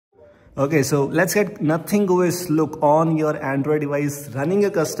Okay, so let's get NothingOS look on your Android device running a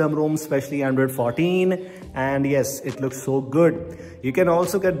custom ROM, especially Android 14. And yes, it looks so good. You can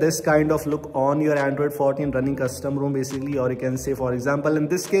also get this kind of look on your Android 14 running custom ROM basically, or you can say, for example, in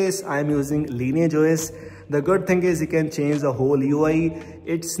this case, I'm using LineageOS. The good thing is you can change the whole UI.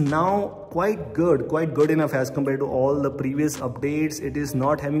 It's now quite good enough as compared to all the previous updates. It is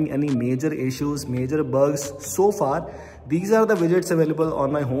not having any major issues, major bugs so far. These are the widgets available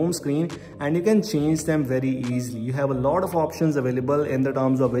on my home screen and you can change them very easily. You have a lot of options available in the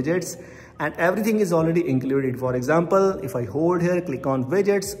terms of widgets and everything is already included. For example, if I hold here, click on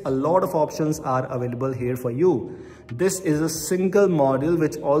widgets, a lot of options are available here for you. This is a single module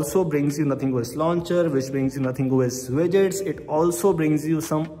which also brings you NothingOS launcher, which brings you NothingOS widgets. It also brings you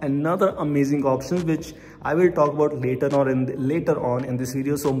some another amazing options which I will talk about later on in this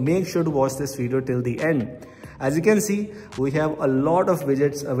video. So make sure to watch this video till the end. As you can see, we have a lot of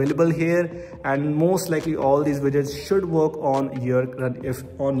widgets available here and most likely all these widgets should work on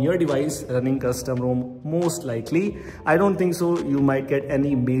your device running custom ROM, most likely. I don't think so you might get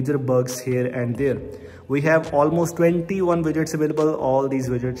any major bugs here and there. We have almost 21 widgets available. All these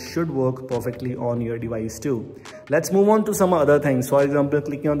widgets should work perfectly on your device too. Let's move on to some other things. For example,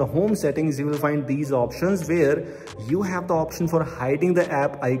 clicking on the home settings, you will find these options where you have the option for hiding the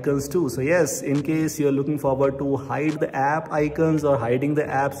app icons too. So yes, in case you're looking forward to hide the app icons or hiding the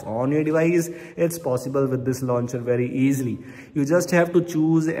apps on your device, it's possible with this launcher very easily. You just have to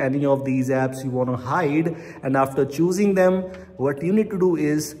choose any of these apps you want to hide, and after choosing them, what you need to do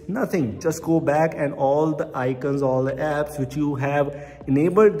is nothing. Just go back and all the icons, all the apps which you have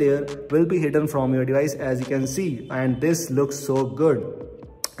enabled there will be hidden from your device, as you can see. And this looks so good.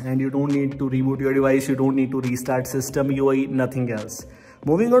 And you don't need to reboot your device. You don't need to restart system UI, nothing else.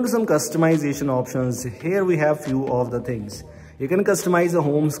 Moving on to some customization options. Here we have few of the things. You can customize the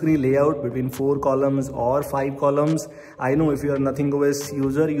home screen layout between 4 columns or 5 columns. I know if you are a NothingOS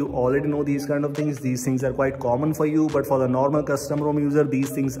user, you already know these kind of things. These things are quite common for you, but for the normal custom ROM user, these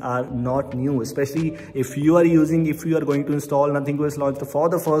things are not new, especially if you are going to install NothingOS Launcher for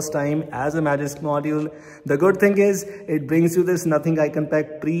the first time as a Magisk module. The good thing is it brings you this Nothing Icon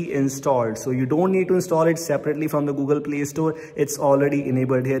Pack pre-installed. So you don't need to install it separately from the Google Play Store. It's already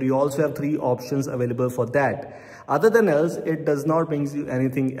enabled here. You also have 3 options available for that. Other than else, it does not bring you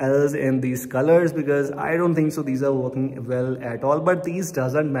anything else in these colors because I don't think so these are working well at all. But these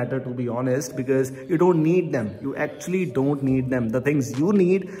doesn't matter, to be honest, because you don't need them. You actually don't need them. The things you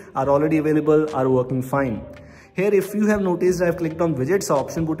need are already available, are working fine. Here, if you have noticed, I've clicked on widgets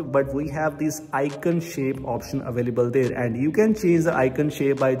option, but we have this icon shape option available there, and you can change the icon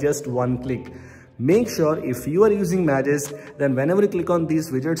shape by just one click. Make sure if you are using Magisk, then whenever you click on these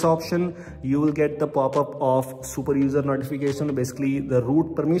widgets option, you will get the pop-up of super user notification, basically the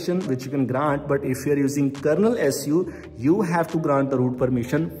root permission, which you can grant. But if you are using kernel SU, you have to grant the root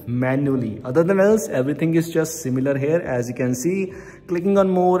permission manually. Other than else, everything is just similar here. As you can see, clicking on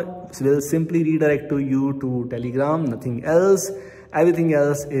more will simply redirect to you to Telegram, nothing else. Everything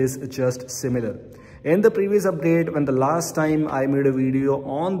else is just similar. In the previous update, when the last time I made a video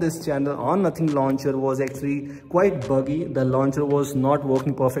on this channel on Nothing Launcher was actually quite buggy. The launcher was not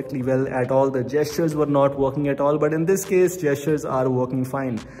working perfectly well at all. The gestures were not working at all. But in this case, gestures are working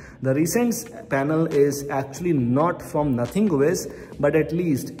fine. The recent panel is actually not from NothingOS, but at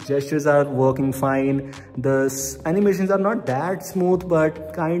least gestures are working fine. The animations are not that smooth,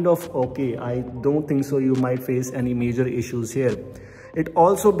 but kind of okay. I don't think so you might face any major issues here. It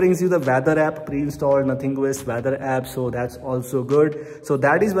also brings you the weather app, pre-installed NothingOS weather app, so that's also good. So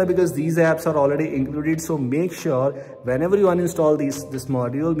that is why, because these apps are already included, so make sure whenever you uninstall this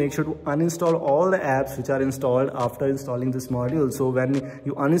module, make sure to uninstall all the apps which are installed after installing this module. So when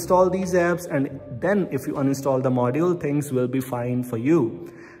you uninstall these apps and then if you uninstall the module, things will be fine for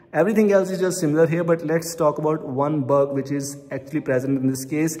you. Everything else is just similar here, but let's talk about one bug which is actually present in this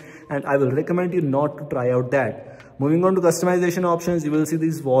case, and I will recommend you not to try out that. Moving on to customization options, you will see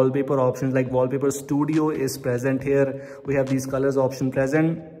these wallpaper options, like Wallpaper Studio is present here. We have these colors option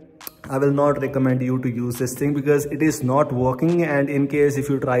present. I will not recommend you to use this thing because it is not working, and in case if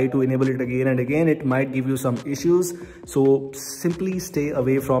you try to enable it again and again, it might give you some issues. So simply stay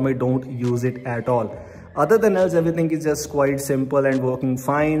away from it, don't use it at all. Other than else, everything is just quite simple and working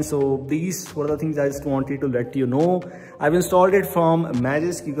fine. So these were the things I just wanted to let you know. I've installed it from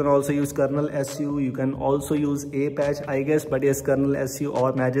Magisk. You can also use kernel SU. You can also use Apatch, I guess, but yes, kernel SU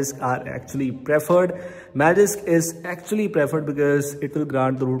or Magisk are actually preferred. Magisk is actually preferred because it will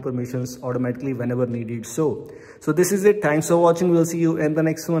grant the root permissions automatically whenever needed. So this is it. Thanks for watching. We'll see you in the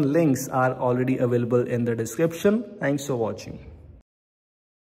next one. Links are already available in the description. Thanks for watching.